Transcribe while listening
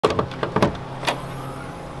What's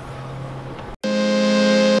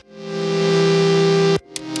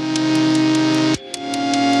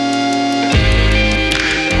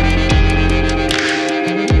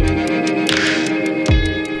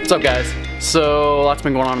up, guys? So, lots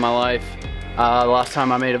been going on in my life. The last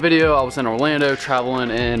time I made a video, I was in Orlando traveling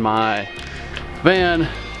in my van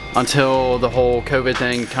until the whole COVID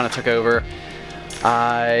thing kind of took over.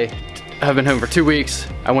 I have been home for 2 weeks.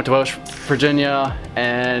 I went to West Virginia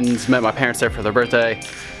and met my parents there for their birthday.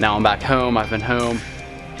 Now I'm back home. I've been home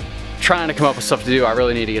trying to come up with stuff to do. I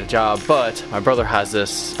really need to get a job, but my brother has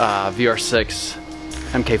this VR6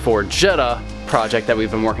 MK4 Jetta project that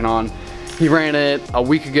we've been working on. He ran it a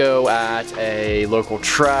week ago at a local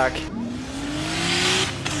track,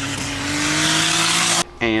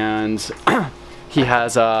 and he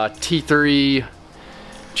has a T3,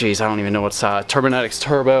 geez, I don't even know what's Turbonetics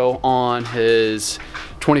turbo on his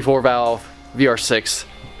 24 valve VR6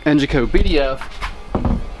 engine code BDF,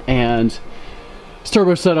 and his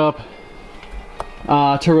turbo setup,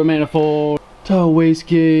 turbo manifold,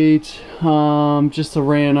 wastegate, just the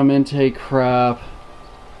random intake crap.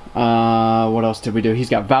 What else did we do? He's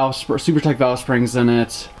got SuperTech valve springs in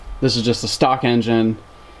it. This is just a stock engine,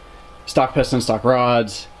 stock piston, stock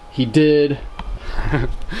rods. He did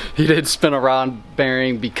he did spin a rod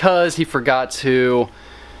bearing because he forgot to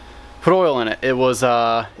put oil in it. It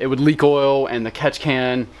would leak oil and the catch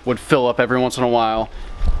can would fill up every once in a while.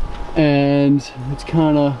 And it's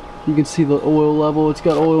kind of, you can see the oil level. It's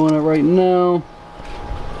got oil in it right now.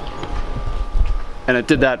 And it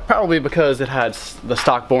did that probably because it had the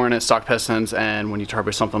stock bore in it, stock pistons, and when you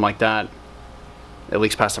turbo something like that, it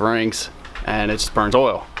leaks past the rings and it just burns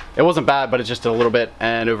oil. It wasn't bad, but it just did a little bit,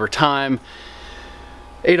 and over time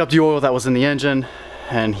ate up the oil that was in the engine,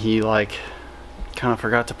 and he like kind of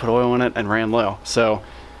forgot to put oil in it and ran low. So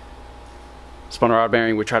spun a rod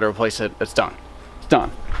bearing, we tried to replace it, it's done. It's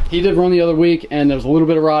done. He did run the other week and there was a little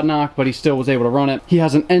bit of rod knock, but he still was able to run it. He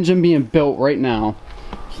has an engine being built right now.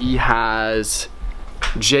 He has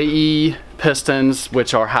JE pistons,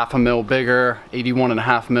 which are 1/2 mil bigger,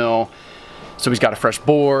 81.5 mil. So he's got a fresh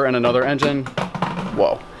bore and another engine.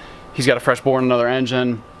 Whoa. He's got a fresh bore and another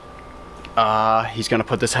engine. He's gonna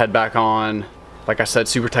put this head back on. Like I said,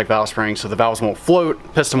 SuperTech valve springs, so the valves won't float,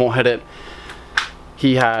 piston won't hit it.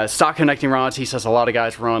 He has stock connecting rods. He says a lot of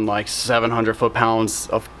guys run like 700 foot-pounds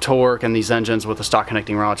of torque in these engines with the stock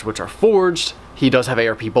connecting rods, which are forged. He does have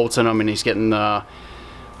ARP bolts in them, and he's getting the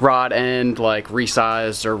rod end like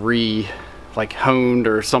resized or honed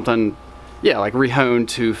or something. Yeah, like rehoned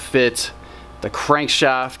to fit the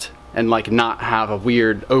crankshaft and like not have a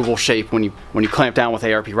weird oval shape when you clamp down with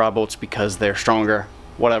ARP rod bolts because they're stronger.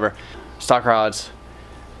 Whatever. Stock rods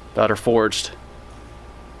that are forged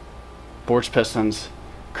pistons,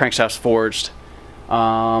 crankshaft's forged.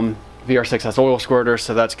 VR6 has oil squirters,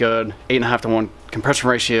 so that's good. 8.5:1 compression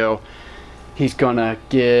ratio. He's gonna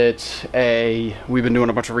get we've been doing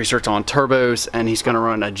a bunch of research on turbos, and he's gonna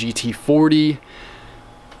run a GT40,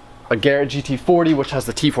 a Garrett GT40, which has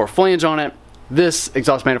the T4 flange on it. This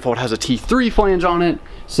exhaust manifold has a T3 flange on it,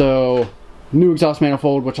 so new exhaust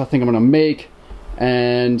manifold, which I think I'm gonna make,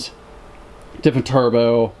 and different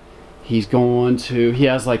turbo. He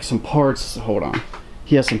has like some parts, hold on.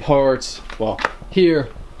 He has some parts, well, here,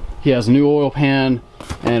 he has a new oil pan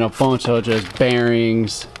and a bunch of just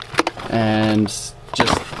bearings and just,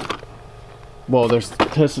 well,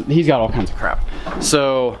 he's got all kinds of crap.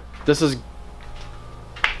 So this is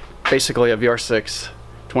basically a VR6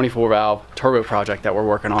 24 valve turbo project that we're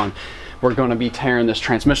working on. We're going to be tearing this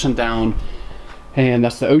transmission down, and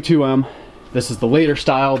that's the O2M. This is the later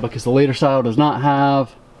style, because the later style does not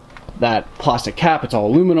have that plastic cap. It's all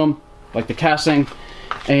aluminum, like the casting.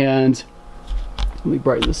 And let me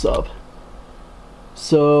brighten this up.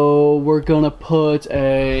 So we're gonna put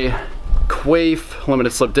a Quaife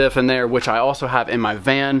limited slip diff in there, which I also have in my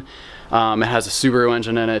van. It has a Subaru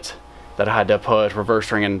engine in it that I had to put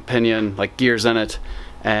reverse ring and pinion, like gears in it,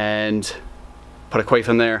 and put a Quaife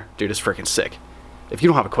in there. Dude, it's freaking sick. If you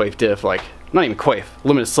don't have a Quaife diff, like, not even Quaife,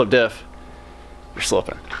 limited slip diff, you're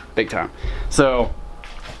slipping big time. So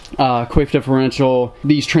Quaife differential.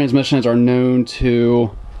 These transmissions are known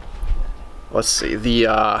to, let's see,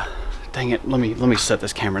 dang it, let me set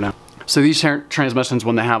this camera down. So these transmissions,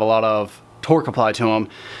 when they have a lot of torque applied to them,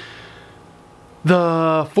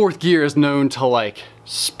 the fourth gear is known to like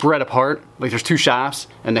spread apart. Like there's two shafts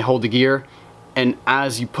and they hold the gear, and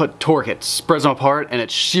as you put torque, it spreads them apart and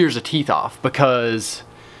it shears the teeth off because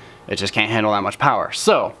it just can't handle that much power.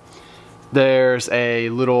 So There's a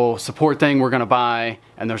little support thing we're gonna buy,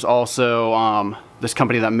 and there's also this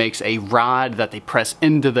company that makes a rod that they press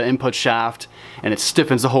into the input shaft, and it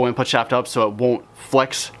stiffens the whole input shaft up so it won't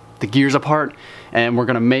flex the gears apart. And we're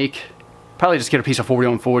gonna probably just get a piece of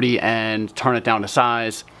 40-on-40 and turn it down to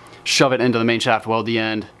size, shove it into the main shaft, weld the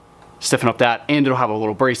end, stiffen up that, and it'll have a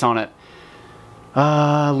little brace on it.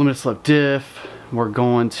 Limited slip diff. We're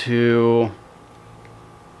going to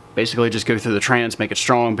basically just go through the trans, make it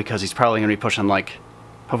strong, because he's probably going to be pushing like,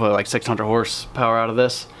 hopefully like 600 horsepower out of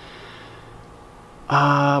this.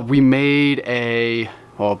 We made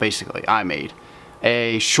basically I made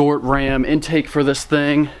a short ram intake for this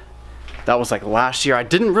thing. That was like last year. I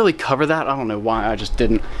didn't really cover that. I don't know why, I just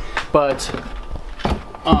didn't. But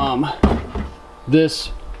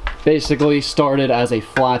this basically started as a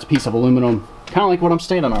flat piece of aluminum, kind of like what I'm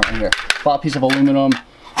standing on right here. Flat piece of aluminum.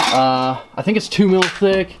 I think it's 2 mil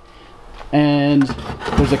thick, and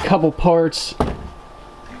there's a couple parts.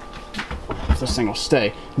 If this thing will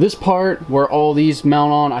stay. This part where all these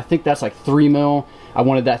mount on, I think that's like 3 mil. I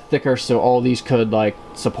wanted that thicker so all these could like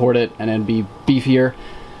support it and then be beefier.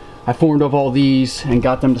 I formed up all these and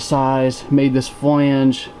got them to size, made this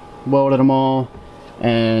flange, welded them all,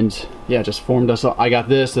 and yeah, just formed us up. I got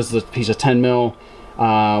this is a piece of 10 mil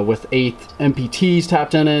with 8 MPTs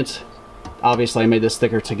tapped in it. Obviously I made this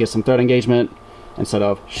thicker to get some thread engagement instead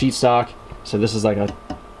of sheet stock. So this is like a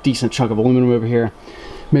decent chunk of aluminum over here.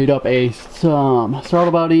 Made up a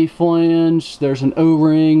throttle body flange. There's an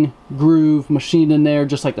O-ring groove machined in there,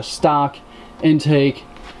 just like the stock intake,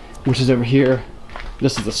 which is over here.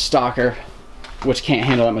 This is the stocker, which can't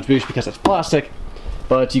handle that much boost because it's plastic.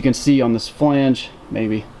 But you can see on this flange,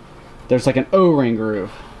 maybe, there's like an O-ring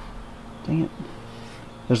groove. Dang it.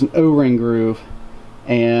 There's an O-ring groove,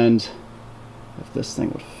 and if this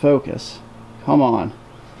thing would focus, come on.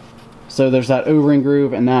 So there's that O-ring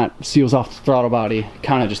groove, and that seals off the throttle body.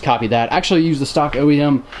 Kind of just copied that. Actually used the stock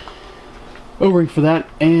OEM O-ring for that.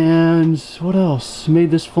 And what else?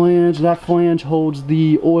 Made this flange. That flange holds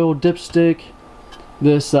the oil dipstick.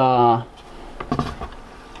 This, dude,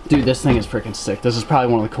 this thing is freaking sick. This is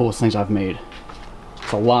probably one of the coolest things I've made.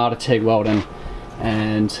 It's a lot of TIG welding,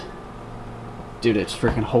 and dude, it's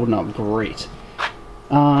freaking holding up great.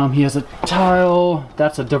 He has a tile.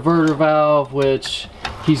 That's a diverter valve, which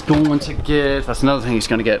he's going to get. That's another thing he's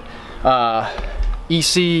going to get.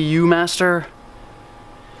 ECU Master.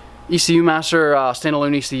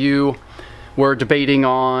 Standalone ECU. We're debating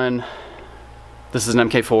on. This is an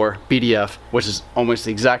MK4 BDF, which is almost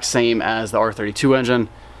the exact same as the R32 engine.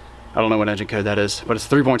 I don't know what engine code that is, but it's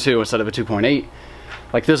 3.2 instead of a 2.8.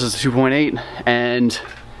 Like this is a 2.8, and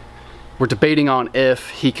we're debating on if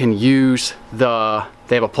he can use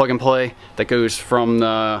they have a plug and play that goes from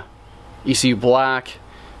the ECU black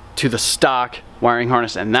to the stock wiring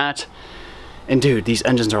harness and that. And dude, these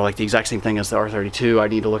engines are like the exact same thing as the R32. I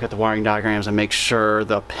need to look at the wiring diagrams and make sure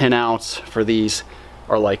the pinouts for these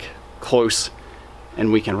are like close,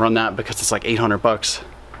 and we can run that because it's like 800 bucks.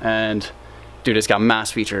 And dude, it's got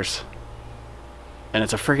mass features, and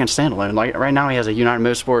it's a freaking standalone. Like right now he has a United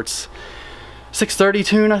Motorsports 630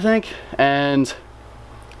 tune, I think, and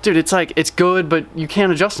dude, it's like, it's good, but you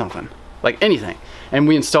can't adjust nothing, like anything. And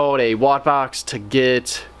we installed a watt box to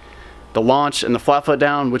get the launch and the flat foot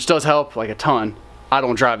down, which does help like a ton. I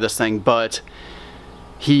don't drive this thing, but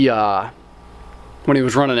he when he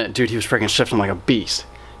was running it, dude, he was freaking shifting like a beast.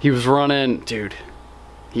 He was running, dude,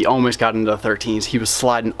 he almost got into the 13s. He was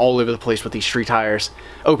sliding all over the place with these street tires.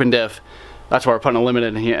 Open diff. That's why we're putting a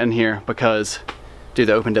limited in here, because dude,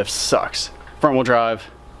 the open diff sucks. Front wheel drive,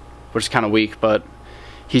 which is kind of weak, but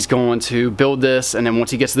he's going to build this, and then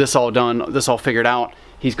once he gets this all done, this all figured out,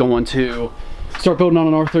 he's going to start building on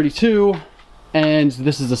an R32, and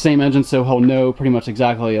this is the same engine, so he'll know pretty much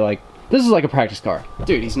exactly, like, this is like a practice car.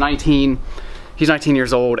 Dude, he's 19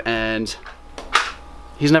 years old, and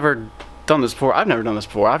he's never done this before. I've never done this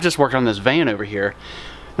before. I've just worked on this van over here,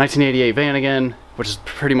 1988 van again, which is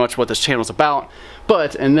pretty much what this channel is about.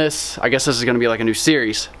 But in this, I guess this is going to be like a new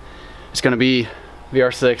series. It's going to be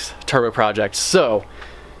VR6 Turbo Project. So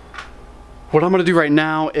what I'm going to do right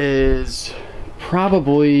now is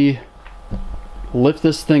probably lift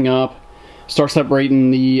this thing up, start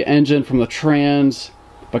separating the engine from the trans,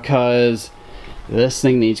 because this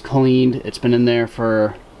thing needs cleaned. It's been in there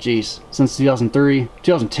for, geez, since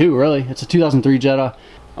 2002 really. It's a 2003 Jetta.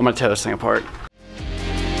 I'm going to tear this thing apart.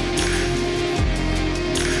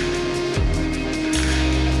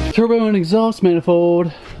 Turbo and exhaust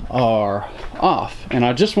manifold are off, and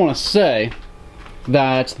I just want to say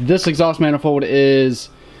that this exhaust manifold is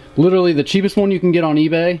literally the cheapest one you can get on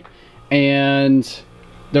eBay, and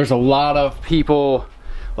there's a lot of people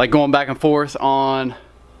like going back and forth on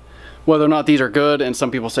whether or not these are good, and some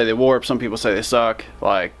people say they warp, some people say they suck,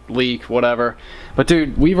 like leak, whatever. But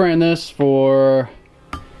dude, we've ran this for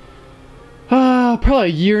probably a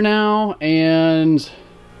year now, and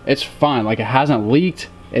it's fine. Like, it hasn't leaked.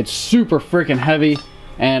 It's super freaking heavy,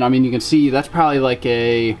 and I mean, you can see that's probably like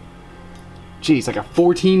a, geez, like a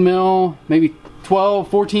 14 mil, maybe 12,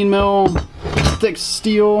 14 mil thick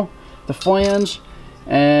steel, the flange,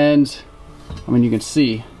 and I mean, you can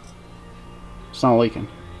see it's not leaking.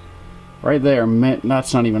 Right there, man,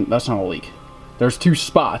 that's not a leak. There's two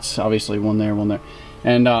spots, obviously, one there,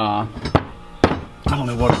 and I don't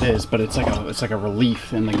know what it is, but it's like a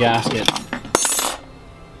relief in the gasket.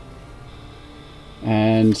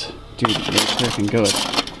 And dude, it's freaking good.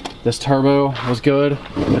 This turbo was good,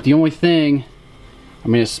 but the only thing, I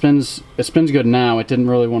mean, it spins good now. It didn't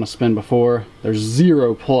really want to spin before. There's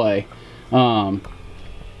zero play.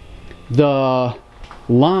 The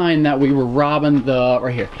line that we were robbing,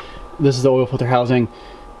 right here, this is the oil filter housing.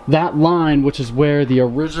 That line, which is where the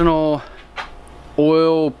original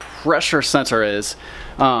oil pressure sensor is,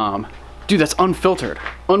 dude, that's unfiltered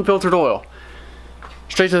oil.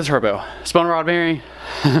 Straight to the turbo. Spun rod bearing,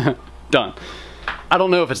 done. I don't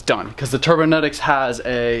know if it's done, because the Turbonetics has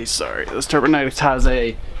a, this Turbonetics has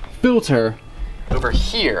a filter over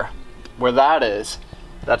here, where that is.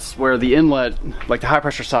 That's where the inlet, like the high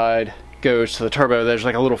pressure side, goes to the turbo. There's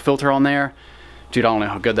like a little filter on there. Dude, I don't know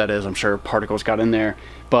how good that is. I'm sure particles got in there.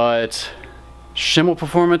 But Schimmel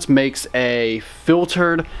Performance makes a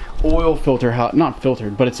filtered oil filter, not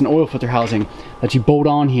filtered, but it's an oil filter housing that you bolt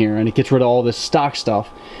on here, and it gets rid of all this stock stuff.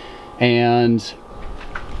 And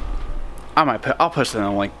I'll post it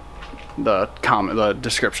in like the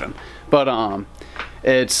description. But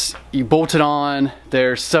it's, you bolt it on.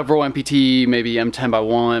 There's several MPT, maybe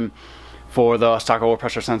M10x1 for the stock oil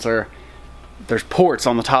pressure sensor. There's ports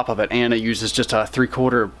on the top of it, and it uses just a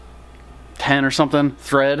 3/4 10 or something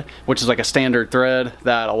thread, which is like a standard thread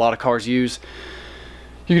that a lot of cars use.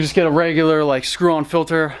 You can just get a regular like screw-on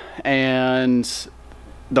filter, and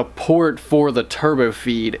the port for the turbo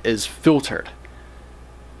feed is filtered,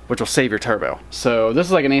 which will save your turbo. So this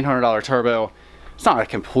is like an $800 turbo. It's not a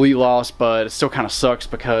complete loss, but it still kind of sucks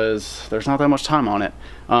because there's not that much time on it.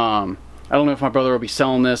 I don't know if my brother will be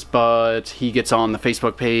selling this, but he gets on the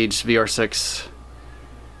Facebook page, VR6,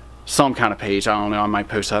 some kind of page. I don't know. I might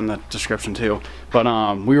post that in the description too. But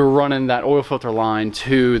we were running that oil filter line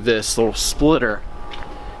to this little splitter,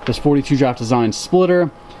 this 42 draft design splitter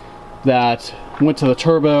that went to the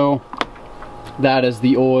turbo. That is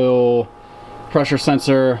the oil pressure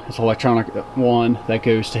sensor. It's an electronic one that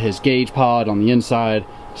goes to his gauge pod on the inside,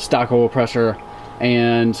 stock oil pressure.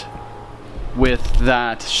 And with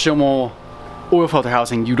that Schimmel oil filter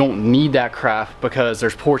housing, you don't need that crap because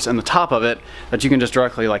there's ports in the top of it that you can just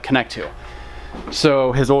directly like connect to.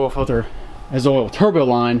 So his oil turbo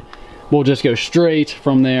line will just go straight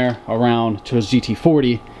from there around to his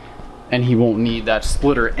GT40, and he won't need that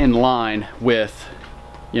splitter in line with,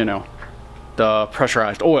 you know, the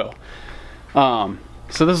pressurized oil.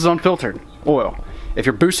 So this is unfiltered oil. If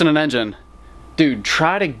you're boosting an engine, dude,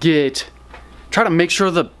 try to make sure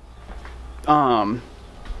the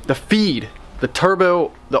feed, the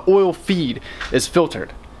turbo, the oil feed is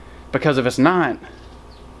filtered. Because if it's not,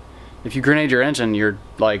 if you grenade your engine, you're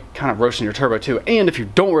like kind of roasting your turbo too. And if you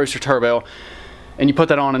don't roast your turbo and you put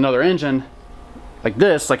that on another engine like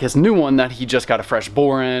this, like his new one that he just got a fresh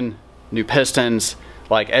bore in, new pistons,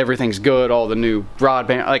 like everything's good, all the new rod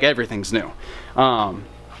band, like everything's new.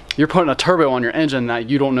 You're putting a turbo on your engine that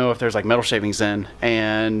you don't know if there's like metal shavings in,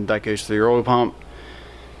 and that goes through your oil pump.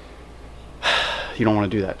 You don't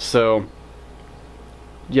want to do that. So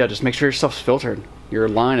yeah, just make sure your stuff's filtered, your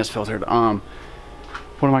line is filtered. What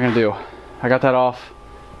am I gonna do? I got that off.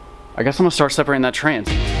 I guess I'm gonna start separating that trans.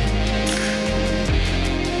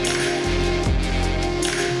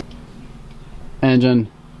 Engine,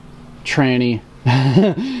 tranny,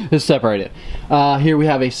 is separated. Here we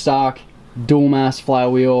have a stock dual mass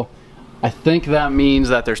flywheel. I think that means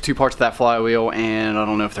that there's two parts to that flywheel, and I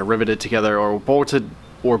don't know if they're riveted together or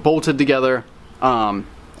bolted together. I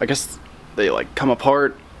guess they like come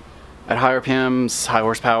apart at higher RPMs, high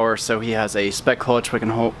horsepower. So he has a spec clutch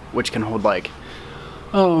which can hold like,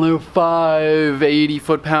 I don't know, 580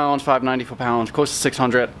 foot-pounds, 590 foot-pounds, close to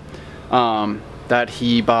 600. That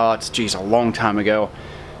he bought, geez, a long time ago,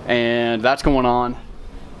 and that's going on.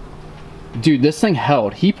 Dude, this thing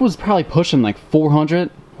held. He was probably pushing like 400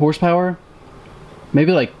 horsepower,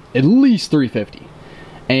 maybe like at least 350.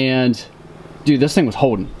 And dude, this thing was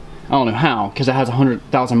holding. I don't know how, because it has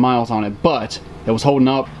 100,000 miles on it, but it was holding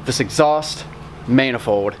up. This exhaust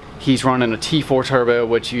manifold. He's running a T4 turbo,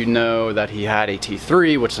 which you know that he had a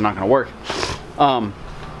T3, which is not going to work.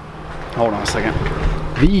 Hold on a second.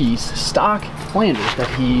 These stock flanges that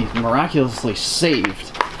he miraculously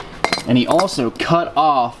saved, and he also cut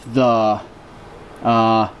off the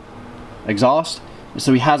exhaust,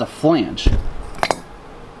 so he has a flange.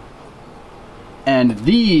 And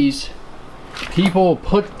these people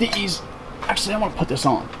put these, actually I want to put this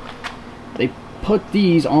on. They put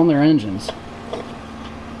these on their engines.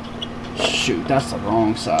 Shoot, that's the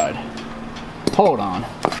wrong side. Hold on.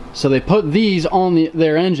 So they put these on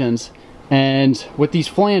their engines, and with these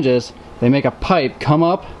flanges, they make a pipe come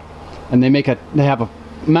up, and they have a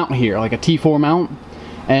mount here, like a T4 mount,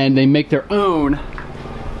 and they make their own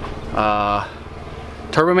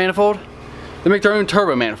turbo manifold. They make their own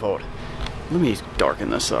turbo manifold. Let me darken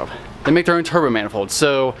this up. They make their own turbo manifold.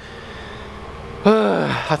 So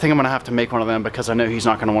I think I'm gonna have to make one of them, because I know he's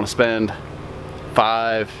not gonna want to spend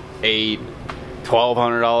 $500, $800,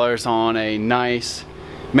 $1,200 on a nice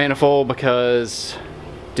manifold, because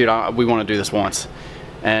dude, we want to do this once,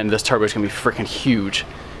 and this turbo is gonna be freaking huge,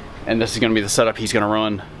 and this is gonna be the setup he's gonna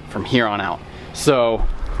run from here on out. So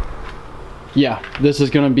yeah, this is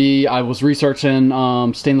gonna be, I was researching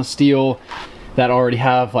stainless steel that already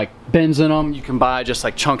have like bends in them. You can buy just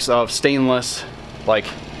like chunks of stainless, like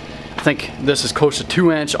I think this is close to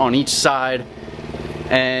 2 inch on each side,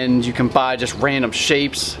 and you can buy just random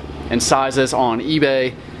shapes and sizes on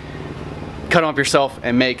eBay, cut them up yourself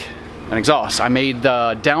and make an exhaust. I made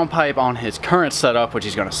the downpipe on his current setup, which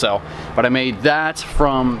he's gonna sell, but I made that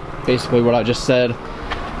from basically what I just said.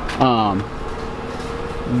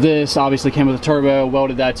 This obviously came with a turbo,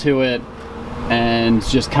 welded that to it, and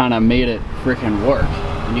just kind of made it freaking work.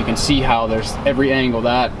 And you can see how there's every angle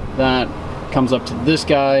that comes up to this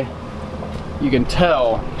guy. You can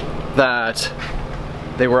tell that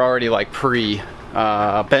they were already like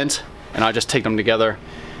bent, and I just take them together,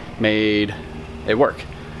 made it work.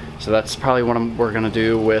 So that's probably what we're gonna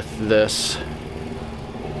do with this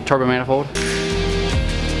turbo manifold.